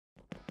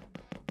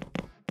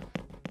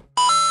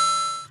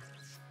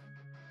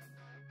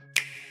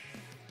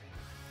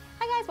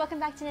Hi guys, welcome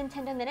back to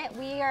Nintendo Minute.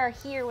 We are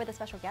here with a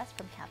special guest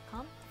from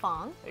Capcom,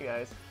 Fong. Hey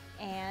guys.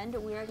 And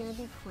we are going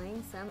to be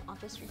playing some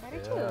Ultra Street Fighter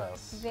 2.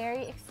 Yes.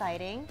 Very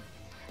exciting.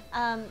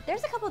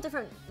 There's a couple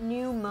different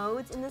new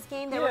modes in this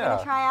game that we're going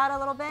to try out a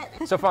little bit.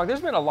 So Fong,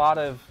 there's been a lot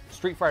of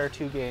Street Fighter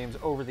 2 games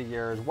over the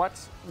years.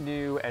 What's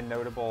new and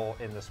notable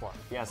in this one?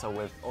 Yeah, so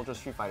with Ultra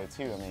Street Fighter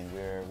 2, I mean,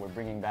 we're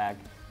bringing back,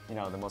 you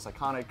know, the most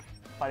iconic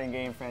fighting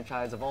game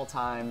franchise of all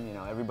time. You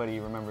know, everybody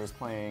remembers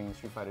playing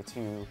Street Fighter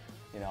 2,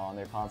 you know, on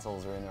their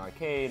consoles or in their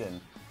arcade,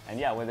 and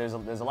yeah, well, there's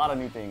a lot of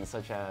new things,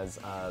 such as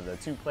the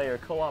two-player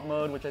co-op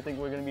mode, which I think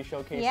we're going to be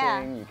showcasing.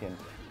 Yeah. You can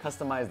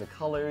customize the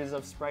colors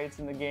of sprites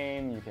in the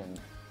game. You can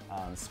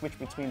switch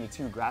between the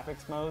two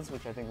graphics modes,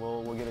 which I think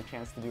we'll get a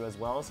chance to do as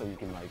well. So you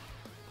can like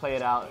play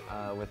it out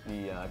with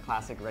the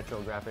classic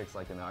retro graphics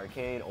like in the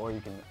arcade, or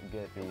you can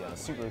get the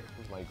super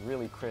like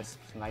really crisp,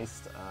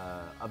 nice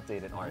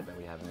updated art that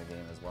we have in the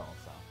game as well.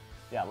 So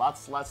yeah,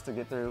 lots to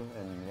get through,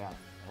 and yeah.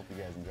 I hope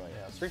you guys enjoy it.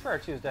 Yeah, Street Fighter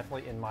 2 is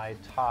definitely in my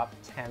top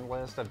 10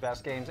 list of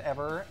best games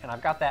ever, and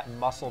I've got that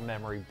muscle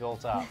memory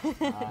built up.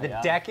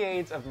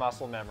 Decades of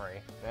muscle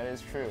memory. That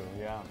is true,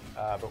 yeah.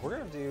 But we're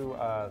going to do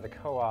the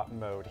co-op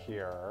mode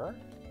here,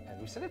 and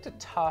we set it to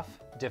tough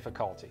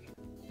difficulty.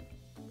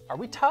 Are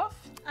we tough?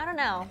 I don't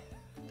know.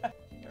 There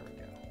we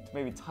go. It's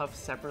maybe tough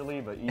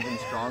separately, but even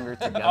stronger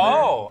together.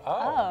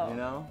 Oh. You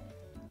know?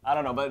 I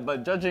don't know,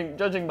 but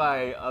judging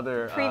by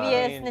other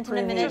previous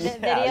Nintendo Minute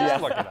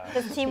videos,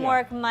 this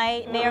teamwork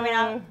may or may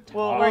not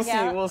work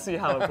out. We'll see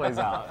how it plays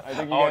out. I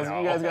think you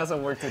guys got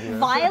some work to do.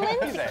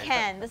 Violent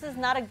Ken. This is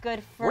not a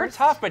good first. We're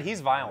tough, but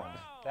he's violent.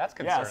 That's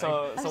concerning. Yeah,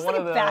 so I'm just one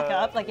of the back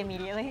up like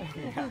immediately.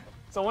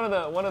 So one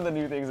of the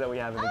new things that we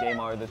have in the game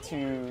are the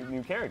two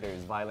new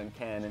characters, Violent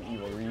Ken and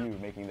Evil Ryu,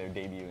 making their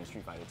debut in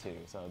Street Fighter 2.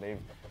 So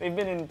they've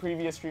been in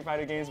previous Street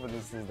Fighter games, but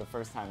this is the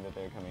first time that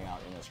they're coming out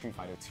in a Street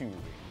Fighter 2 game.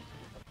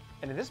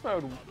 And in this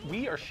mode,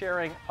 we are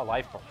sharing a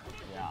life bar.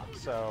 Yeah.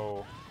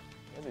 So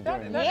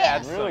that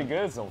adds really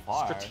good so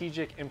far.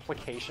 Strategic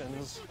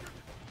implications.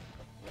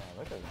 Yeah,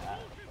 look at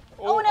that.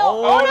 Oh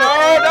no!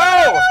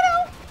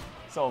 Oh no!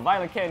 So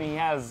Violent Ken, he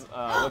has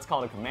what's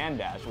called a command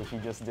dash, which he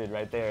just did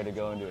right there to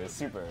go into his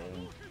super.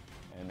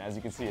 And as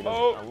you can see, it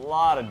does a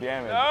lot of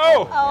damage.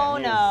 No! Oh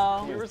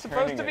no! We were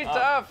supposed to be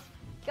tough.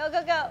 Go,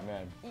 go, go. Oh,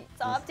 man. It's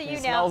all up to you now.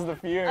 Smells the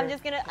fear. I'm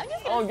just gonna.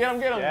 Oh, get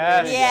him.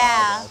 Yes.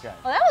 Yeah. Okay.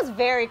 Well, that was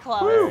very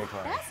close. Very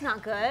close. That's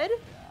not good.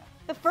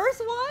 The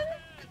first one?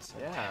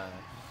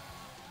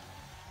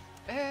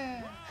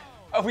 Yeah.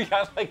 Oh, we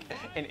got like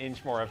an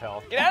inch more of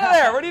health. Get out of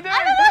there! What are you doing?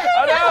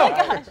 Oh no! Oh my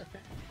gosh.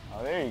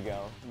 Oh, there you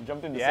go. You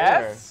jumped into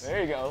Yes. silver.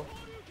 There you go.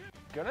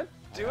 Gonna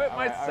do it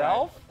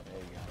myself. There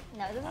you go.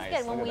 No, this Nice. is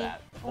good Look when at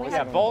that. when we Yeah,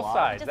 have both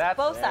sides. just That's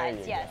both there sides.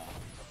 you Yes.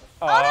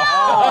 go. Oh no!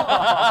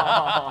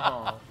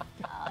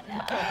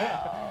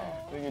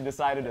 I think you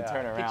decided to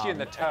turn around. Hit you in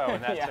the toe,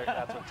 and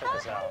that's what took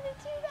us How out. did it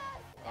do that?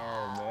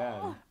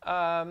 Oh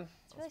man.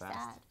 It's really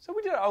sad. So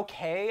we did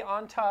okay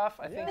on tough.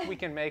 I think we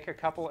can make a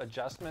couple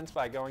adjustments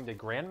by going to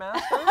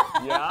Grandmaster.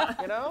 Yeah.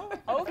 You know?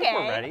 Okay. I think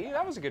we're ready.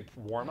 That was a good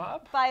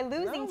warm-up. By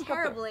losing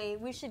terribly,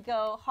 we should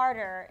go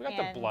harder. We got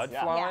the and blood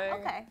yeah, flowing.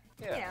 okay.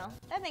 Yeah. You know,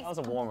 that makes was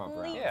a warm-up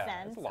round. complete Yeah,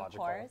 sense, it's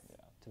logical. of course.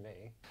 To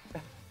me.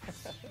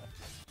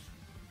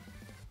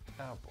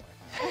 Oh boy.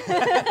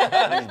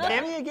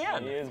 Cammy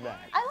again. He is back.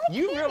 I like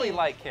You Cammy. really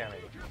like Cammy.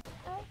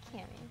 I like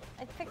Cammy.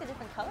 I picked a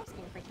different color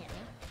scheme for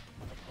Cammy.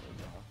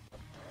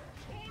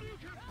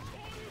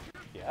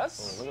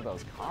 Yes. Oh, look at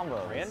those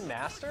combos.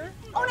 Grandmaster?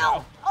 Oh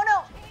no! Oh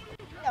no!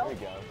 No. There you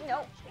go.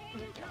 No.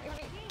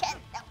 Ken,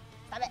 no.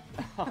 Stop it.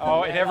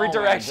 Oh, in every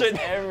direction.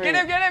 Just every- Get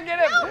him! No,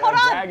 hold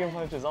on. Dragon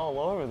punches all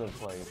over the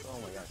place. Oh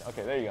my gosh.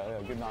 Okay, there you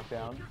go. Good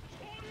knockdown.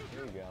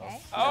 There you go. Okay.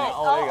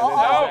 Oh, there you go. Oh, There's oh,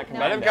 that no.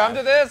 Let him command come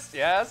to dash. this.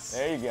 Yes.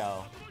 There you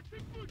go. Do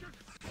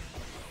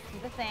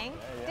the thing.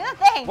 Yeah. Do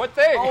the thing. What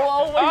thing?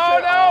 Oh, Oh,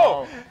 no!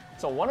 Oh.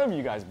 So one of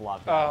you guys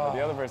blocked that, but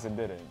the other person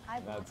didn't. I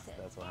blocked it.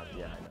 That's what happened.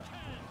 Yeah, I know.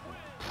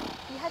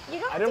 You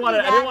don't I have didn't to want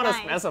be that to nice.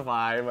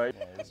 specify, but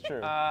yeah, it's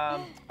true.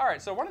 All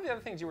right. So one of the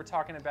other things you were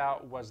talking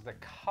about was the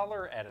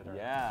color editor.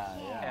 Yeah.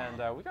 And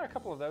we got a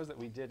couple of those that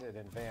we did in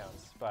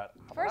advance. But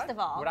First of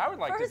all, what I would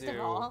like to first of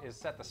do all- is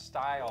set the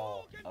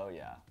style. Oh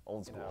yeah,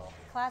 old You school. know,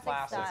 Classic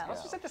style.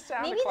 Let's just set the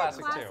sound Maybe to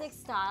classic the classic too.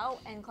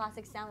 style and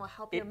classic sound will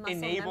help your It muscle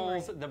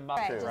enables memory. the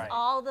muscle. Just Right.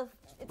 all the,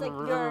 it's like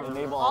your,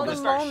 Enable all all the the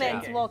start moments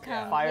shaking. will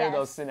come. Fire yes.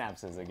 those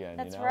synapses again.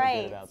 That's you know,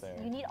 right. Get it out there.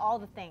 You need all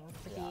the things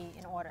to be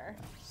in order.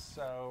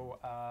 So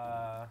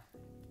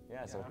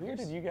Yeah. So Yeah, who here's-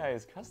 did you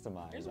guys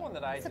customize? here's one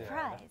that I did.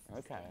 Surprise.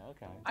 Okay.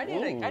 I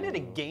did a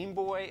Game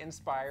Boy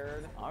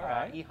inspired All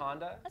right. E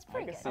Honda. That's I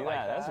pretty can good. see I like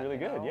that. That's really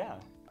you good. know. Yeah.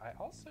 I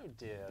also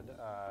did,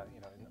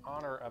 you know, in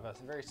honor of a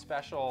very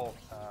special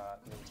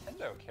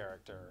Nintendo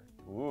character,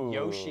 Ooh.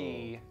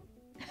 Yoshi.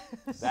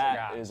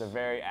 That is a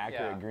very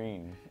accurate Yeah.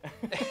 green.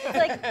 It's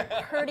like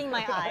hurting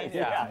my eyes.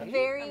 Yeah. It's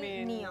very I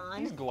mean, neon.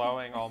 He's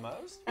glowing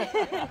almost.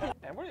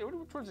 And which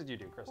ones did you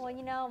do, Crystal? Well,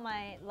 you know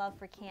my love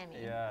for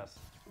Cammy. Yes.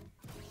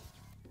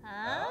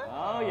 Huh?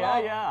 Oh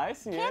yeah, I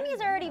see it.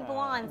 Cammy's already Yeah.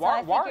 blonde, so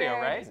I Wario,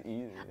 figured... right? It's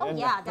easy. Oh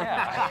yeah,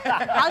 Yeah.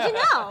 definitely. How'd you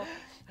know?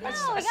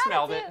 I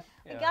smelled it.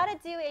 We gotta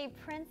do a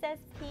Princess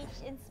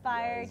Peach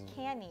inspired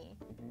cami.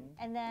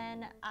 And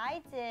then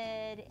I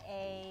did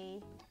a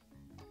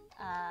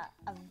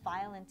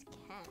violent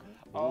Ken.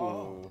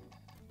 Oh.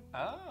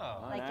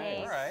 Like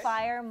nice. a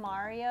Fire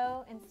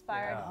Mario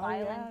inspired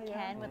violent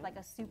Ken with like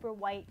a super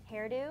white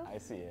hairdo. I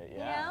see it, You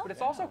know? But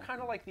it's also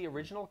kind of like the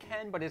original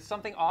Ken, but it's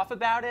something off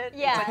about it.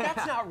 Yeah. It's like,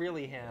 that's not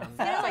really him. It's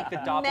gonna like the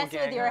doppelganger.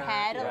 mess with your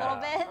head a little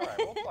bit. All right,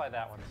 we'll apply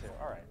that one too.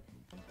 All right.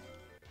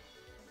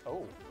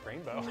 Oh,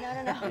 rainbow.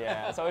 No.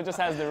 Yeah, so it just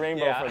has the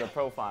rainbow for the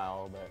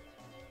profile, but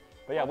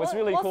yeah, what's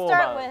really we'll cool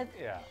start about with,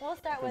 We'll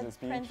start with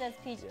Princess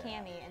Peach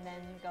cami and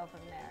then go from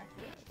there.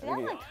 So that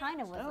one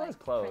kind of was like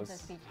close.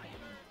 Princess Peach cami.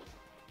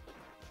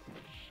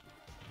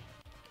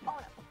 Oh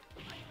no.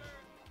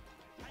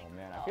 Oh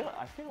man,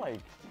 I feel like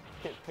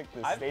Kit picked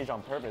this stage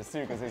on purpose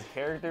too, because his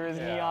character is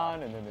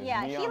neon and then there's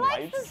neon he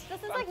lights. likes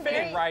this is like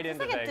fitting right it's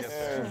into like a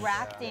Vegas.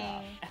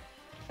 distracting.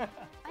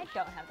 I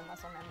don't have the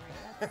muscle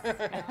memory.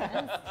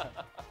 That's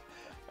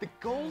The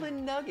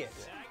Golden Nugget.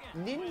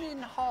 Nin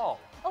Nin Hall.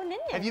 Oh, Nin Nin.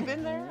 Have you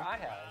been there? I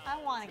have.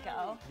 I want to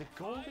go. The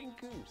Golden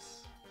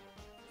Goose.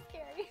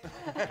 Scary.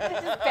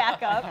 Just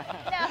back up.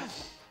 No,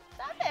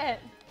 stop it.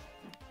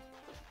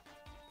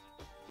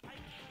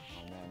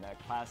 Oh man, that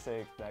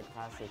classic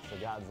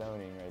Sagat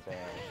zoning right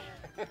there.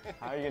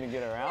 How are you gonna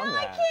get around that?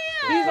 I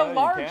can't. He's a You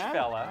large can?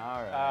 fella.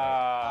 All right.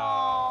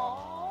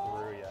 Oh,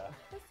 threw ya.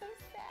 That's so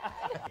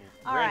sad.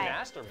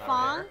 Grandmaster mode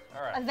Fong, here.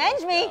 All right.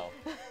 avenge me. Go.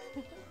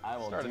 I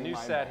will Start a do new my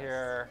set best.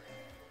 here.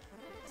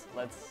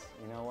 Let's,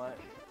 you know what?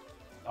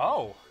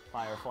 Oh.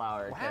 Fire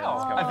Flower.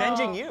 Wow.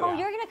 Avenging you. Oh,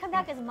 you're gonna come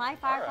back as my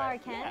Fire Flower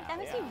right. Ken? Yeah, That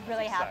makes yeah. me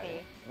really happy.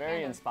 Exciting. Very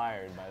Kind of.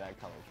 inspired by that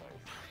color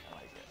choice. I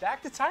like it.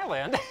 Back to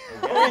Thailand.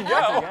 There we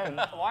go. Again.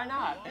 Why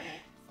not?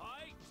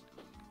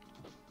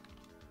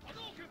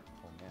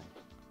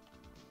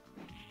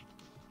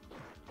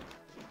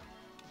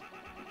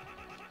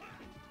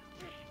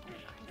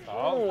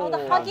 Oh man. Oh,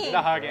 the hugging.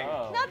 The hugging.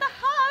 Oh. Not the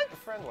hug.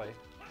 Friendly.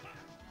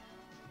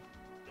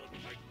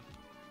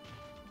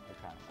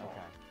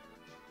 Okay.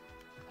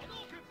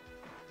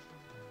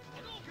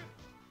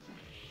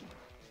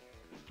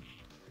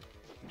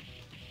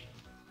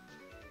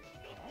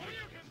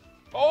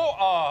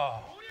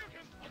 Oh.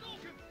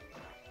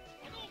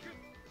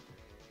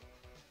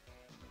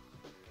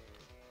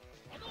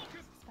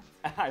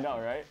 I know,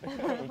 right?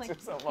 I'm Like,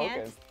 just so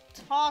can't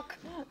focused. talk.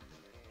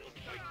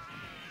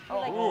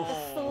 Like Ooh.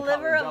 the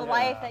sliver of Jump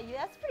life in. that you.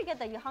 That's pretty good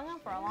that you hung on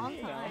for a long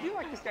I time. feel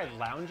like this guy's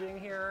lounging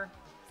here.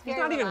 He's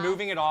Very not even relaxed.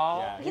 moving at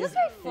all. Yeah. He looks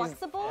very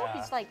flexible.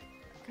 He's like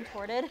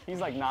contorted. He's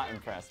like not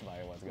impressed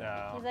by what's going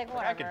on. He's like, I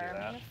whatever. could do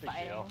that. You're Big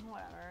fighting. deal.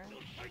 Whatever.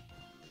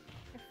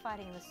 You're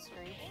fighting in the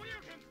street.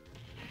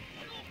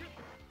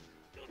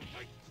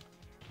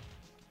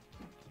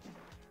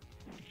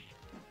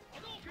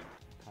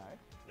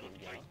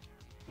 Okay.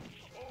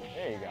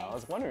 There you go. I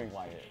was wondering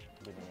why it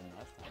didn't win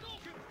last time.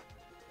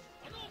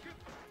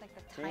 It's like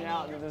the See tiny.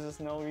 now, there's just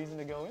no reason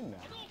to go in now.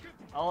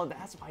 Oh,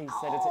 that's why he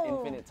said it's an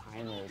infinite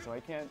timer, so I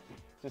can't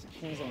just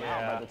choose him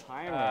out by the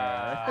timer.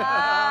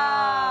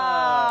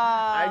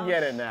 I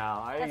get it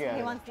now. I That's get why he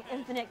it. wants the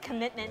infinite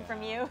commitment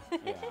from you.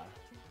 Yeah.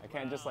 I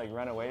can't just like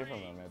run away from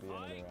him at the end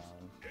of the round.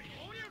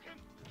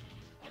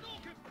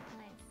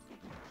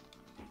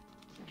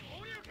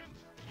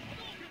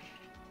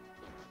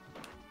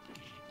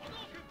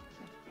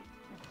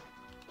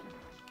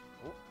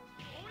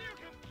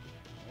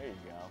 There you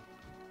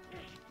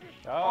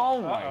go.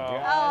 Oh my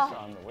gosh,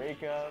 on the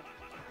wake up.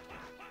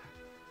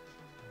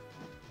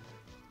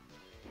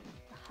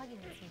 The hugging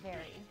is very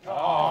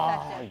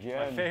My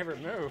Again.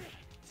 favorite move.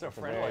 So It's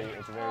a friendly.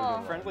 very good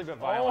one. Friendly but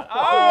violent.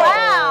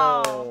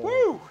 Wow!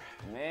 Woo!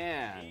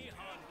 Man.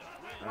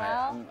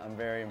 Well, I'm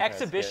very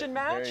impressed. Exhibition Kit.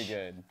 match? Very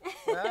good.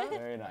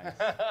 Very nice.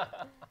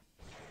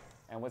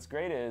 And what's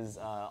great is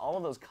all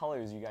of those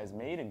colors you guys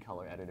made in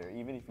Color Editor,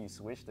 even if you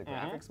switch the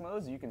graphics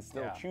modes, you can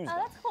still choose Oh, them.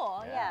 that's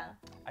cool. Yeah.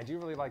 I do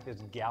really like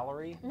this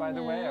gallery, by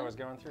the way. I was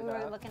going through We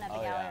that. were looking at the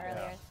Oh, gallery yeah.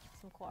 earlier.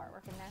 Some cool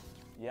artwork in there.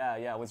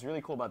 Yeah. What's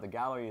really cool about the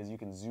gallery is you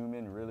can zoom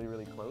in really,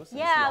 really close. And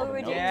see Yeah, all we the were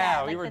notes. doing Yeah,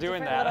 that. we like were the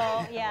doing different that.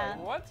 Little, yeah.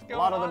 What's A going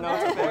lot of the on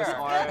notes, of there?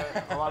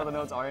 course, a lot of the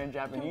notes are in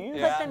Japanese.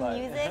 But the but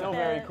music, still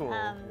very cool.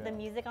 the Yeah.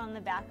 music on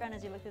the background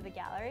as you look through the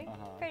gallery,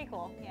 pretty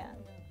cool. Yeah.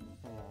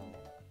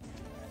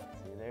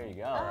 See, there you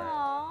go.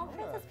 Oh,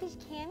 Princess Peach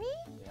Cammy?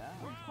 Yeah.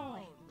 Oh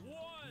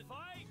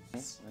boy.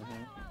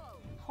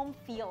 Home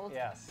field.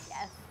 Yes.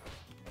 Yes.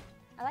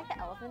 I like the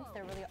elephants.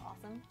 They're really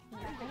awesome.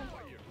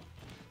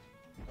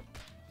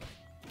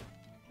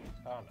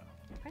 Oh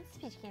no. Princess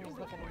Peach Cammy's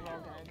looking real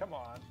good. Come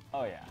on.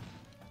 Oh yeah.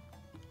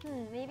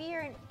 Maybe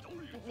your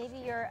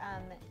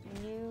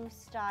new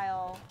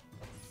style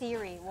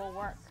theory will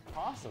work.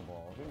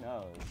 Possible. Who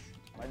knows?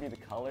 Might be the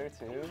color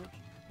too.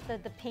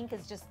 The pink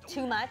is just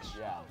too much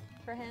Yeah.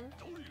 for him.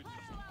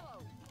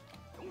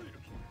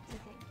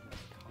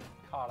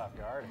 Caught off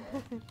guard.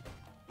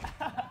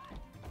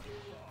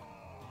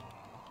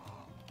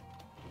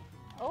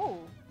 Oh.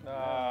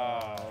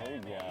 There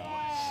you go.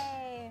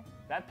 Yay.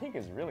 That pink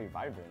is really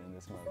vibrant in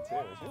this mode too.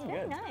 It's really Very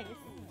good. nice.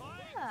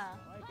 Yeah.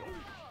 I like it.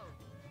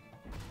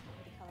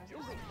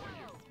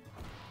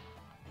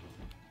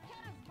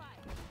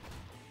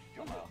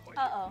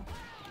 Uh-oh.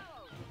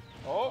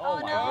 Oh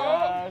no. my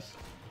Gosh.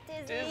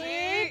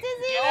 Dizzy!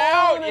 Get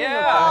out! Oh,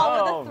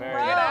 Yeah! with the very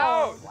throw. Get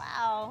out.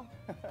 Wow.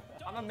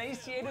 I'm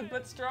emaciated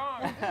but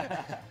strong.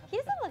 He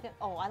doesn't look.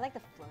 Oh, I like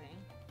the floating.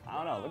 I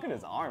don't know. Look at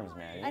his arms,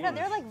 man. I know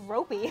they're like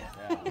ropey.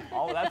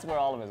 Yeah. That's where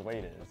all of his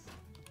weight is.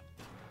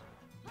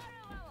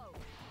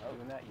 Oh,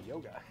 and that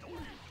yoga.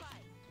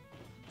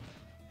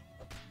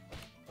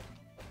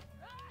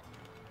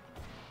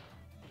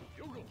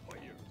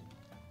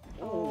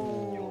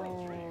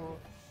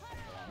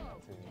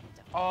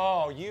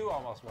 Oh, you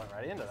almost went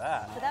right into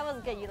that. So that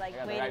was good. You like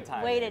got the right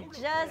timing. waited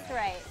just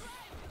right.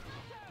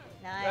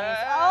 Nice.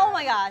 Ah. Oh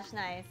my gosh,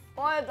 nice.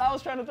 What? I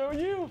was trying to throw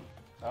you.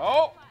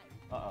 Oh!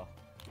 Uh-oh.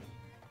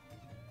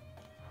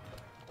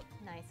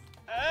 Nice.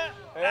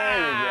 There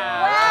you go.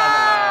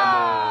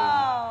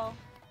 Wow.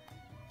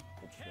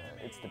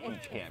 It's the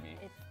peach cami.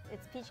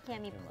 It's peach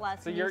cami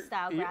plus So new you're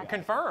style graphics.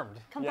 confirmed.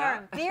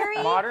 Confirmed.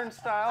 Very. Modern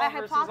style Our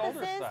versus older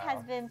hypothesis style.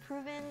 has been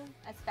proven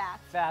as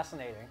fact.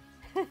 Fascinating.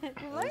 We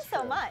learned so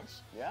true. much.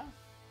 Yeah.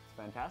 It's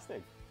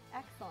fantastic.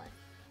 Excellent.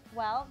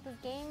 Well, this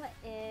game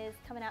is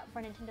coming out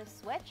for Nintendo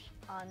Switch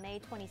on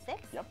May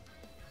 26th. Yep.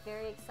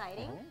 Very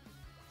exciting.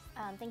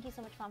 Thank you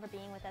so much, Fawn, for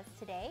being with us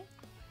today.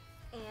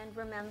 And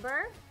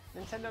remember,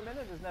 Nintendo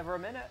Minute is never a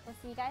minute. we'll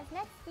see you guys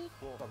next week.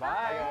 Bye-bye.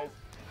 Bye, guys.